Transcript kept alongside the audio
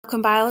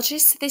Welcome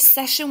biologists to this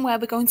session where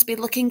we're going to be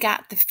looking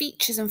at the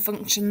features and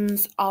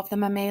functions of the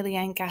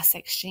mammalian gas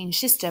exchange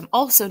system,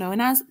 also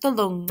known as the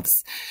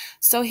lungs.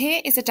 So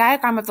here is a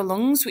diagram of the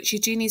lungs, which you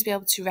do need to be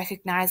able to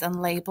recognise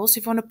and label. So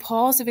if you want to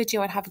pause the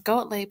video and have a go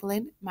at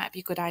labelling, it might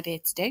be a good idea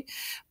to do.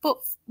 But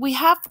we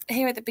have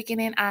here at the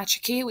beginning our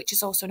trachea, which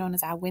is also known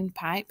as our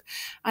windpipe.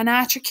 And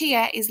our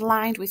trachea is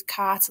lined with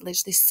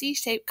cartilage, this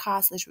C-shaped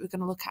cartilage that we're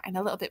going to look at in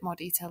a little bit more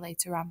detail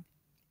later on.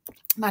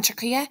 My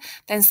trachea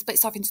then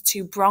splits off into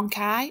two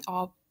bronchi,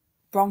 or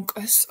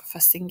bronchus for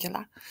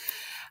singular,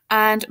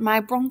 and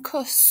my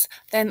bronchus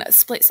then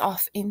splits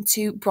off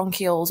into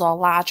bronchioles, or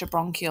larger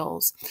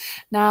bronchioles.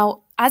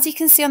 Now, as you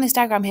can see on this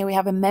diagram here, we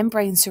have a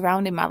membrane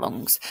surrounding my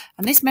lungs,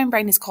 and this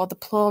membrane is called the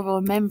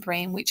pleural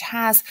membrane, which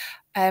has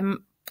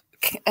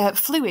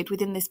fluid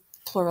within this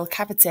pleural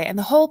cavity, and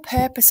the whole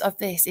purpose of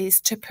this is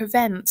to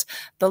prevent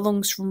the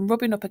lungs from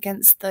rubbing up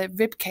against the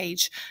rib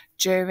cage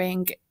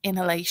during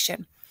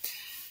inhalation.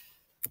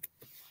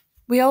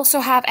 We also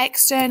have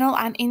external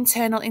and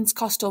internal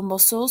intercostal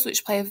muscles,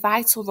 which play a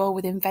vital role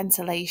within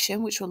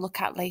ventilation, which we'll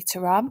look at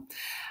later on.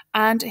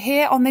 And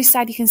here on this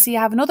side, you can see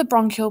I have another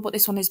bronchiole, but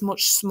this one is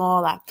much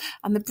smaller.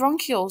 And the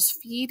bronchioles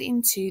feed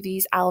into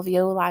these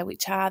alveoli,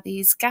 which are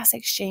these gas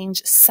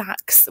exchange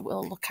sacs that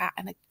we'll look at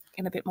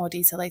in a bit more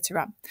detail later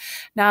on.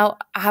 Now,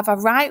 I have a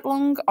right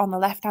lung on the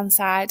left-hand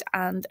side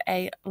and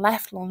a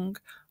left lung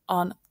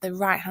on the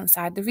right-hand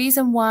side. The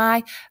reason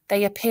why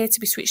they appear to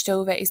be switched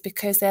over is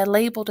because they're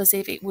labelled as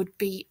if it would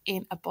be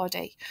in a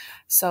body.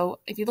 So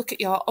if you look at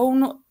your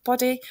own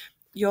body,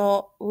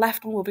 your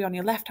left lung will be on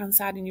your left-hand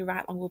side and your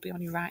right lung will be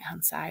on your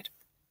right-hand side.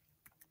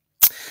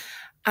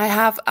 I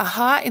have a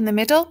heart in the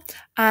middle,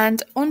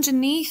 and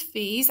underneath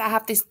these I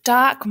have this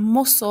dark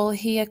muscle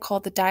here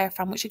called the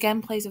diaphragm, which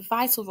again plays a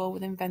vital role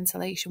within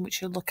ventilation, which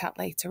we'll look at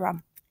later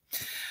on.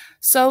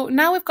 So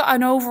now we've got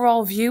an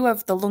overall view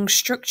of the lung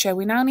structure,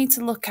 we now need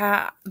to look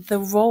at the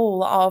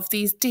role of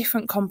these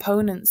different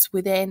components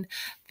within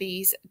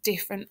these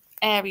different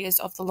areas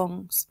of the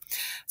lungs.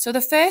 So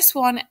the first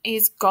one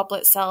is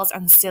goblet cells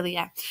and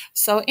cilia.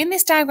 So in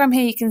this diagram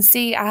here, you can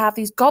see I have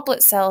these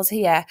goblet cells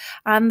here,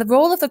 and the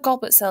role of the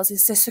goblet cells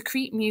is to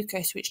secrete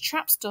mucus, which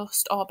traps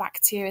dust or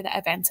bacteria that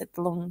have entered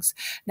the lungs.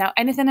 Now,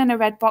 anything in a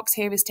red box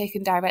here is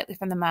taken directly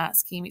from the mark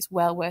scheme. It's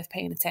well worth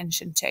paying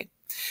attention to.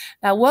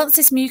 Now, once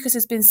this mucus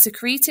has been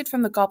secreted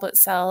from the goblet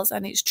cells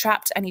and it's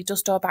trapped any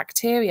dust or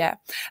bacteria,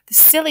 the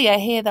cilia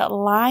here that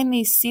line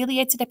these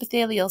ciliated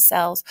epithelial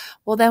cells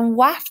will then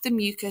waft the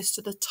mucus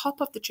to the top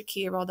of the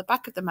trachea or the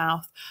back of the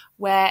mouth,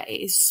 where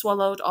it is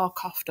swallowed or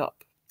coughed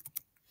up.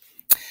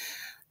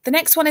 The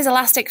next one is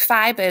elastic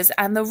fibres,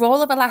 and the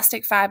role of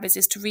elastic fibres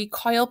is to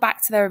recoil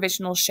back to their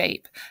original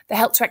shape. They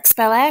help to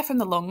expel air from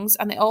the lungs,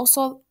 and they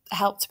also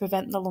help to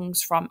prevent the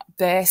lungs from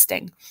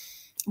bursting.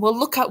 We'll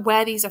look at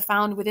where these are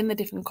found within the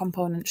different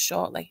components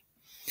shortly.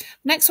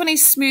 Next one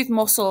is smooth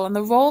muscle, and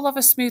the role of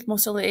a smooth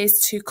muscle is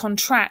to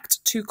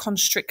contract to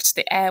constrict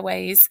the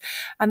airways.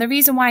 And the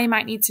reason why you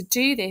might need to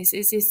do this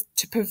is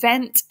to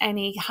prevent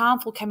any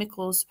harmful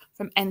chemicals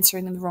from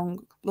entering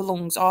the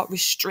lungs, or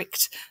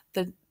restrict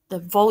the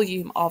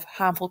volume of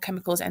harmful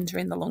chemicals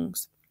entering the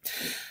lungs.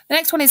 The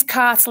next one is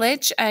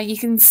cartilage. You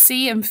can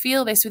see and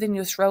feel this within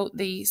your throat,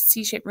 the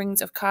C-shaped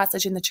rings of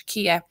cartilage in the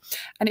trachea,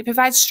 and it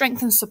provides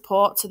strength and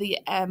support to the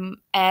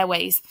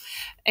airways.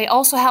 It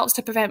also helps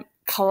to prevent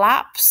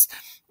collapse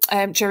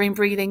during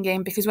breathing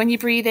in, because when you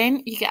breathe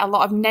in, you get a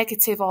lot of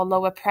negative or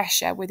lower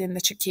pressure within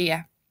the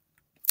trachea,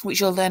 which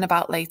you'll learn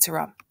about later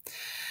on.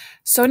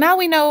 So now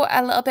we know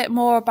a little bit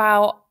more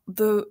about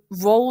the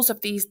roles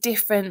of these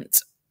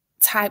different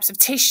types of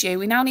tissue.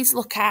 We now need to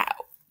look at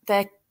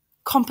their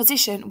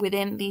composition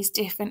within these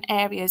different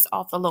areas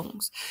of the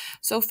lungs.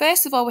 So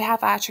first of all, we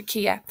have our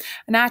trachea,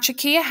 and our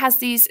trachea has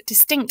these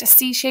distinct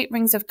C-shaped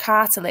rings of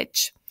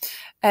cartilage,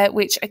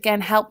 which again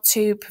help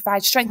to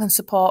provide strength and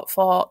support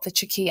for the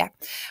trachea.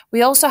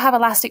 We also have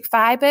elastic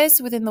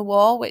fibres within the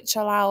wall, which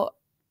allow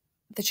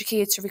the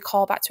trachea to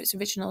recall back to its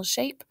original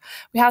shape.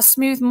 We have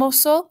smooth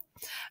muscle,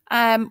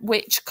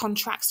 which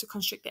contracts to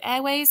constrict the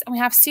airways, and we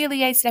have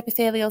ciliated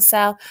epithelial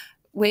cell,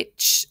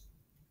 which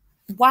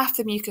waft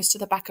the mucus to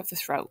the back of the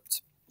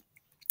throat.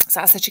 So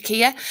that's the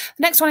trachea.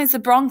 The next one is the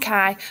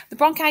bronchi. The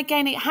bronchi,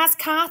 again, it has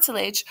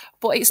cartilage,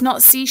 but it's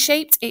not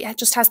C-shaped. It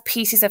just has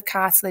pieces of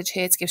cartilage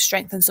here to give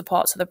strength and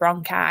support to the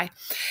bronchi.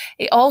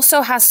 It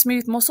also has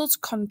smooth muscle to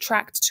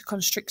contract to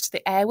constrict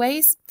the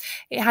airways.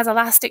 It has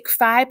elastic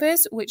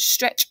fibres, which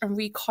stretch and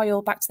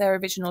recoil back to their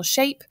original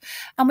shape.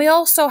 And we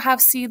also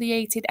have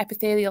ciliated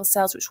epithelial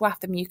cells, which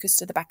waft the mucus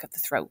to the back of the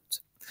throat.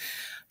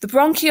 The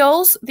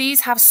bronchioles, these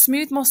have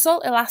smooth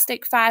muscle,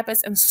 elastic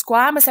fibres and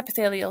squamous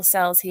epithelial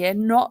cells here,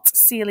 not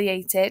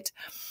ciliated,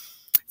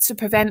 to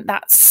prevent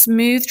that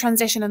smooth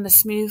transition and the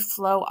smooth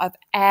flow of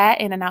air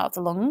in and out of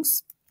the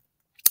lungs.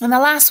 And the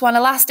last one,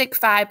 elastic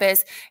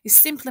fibres, is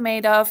simply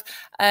made of,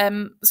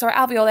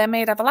 alveoli are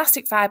made of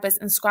elastic fibres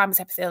and squamous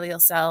epithelial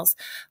cells.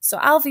 So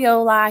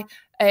alveoli,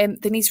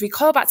 they need to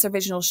recoil back to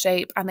original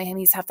shape, and they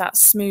need to have that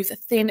smooth,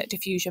 thin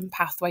diffusion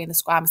pathway in the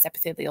squamous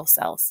epithelial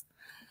cells.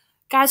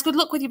 Guys, good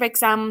luck with your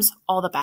exams. All the best.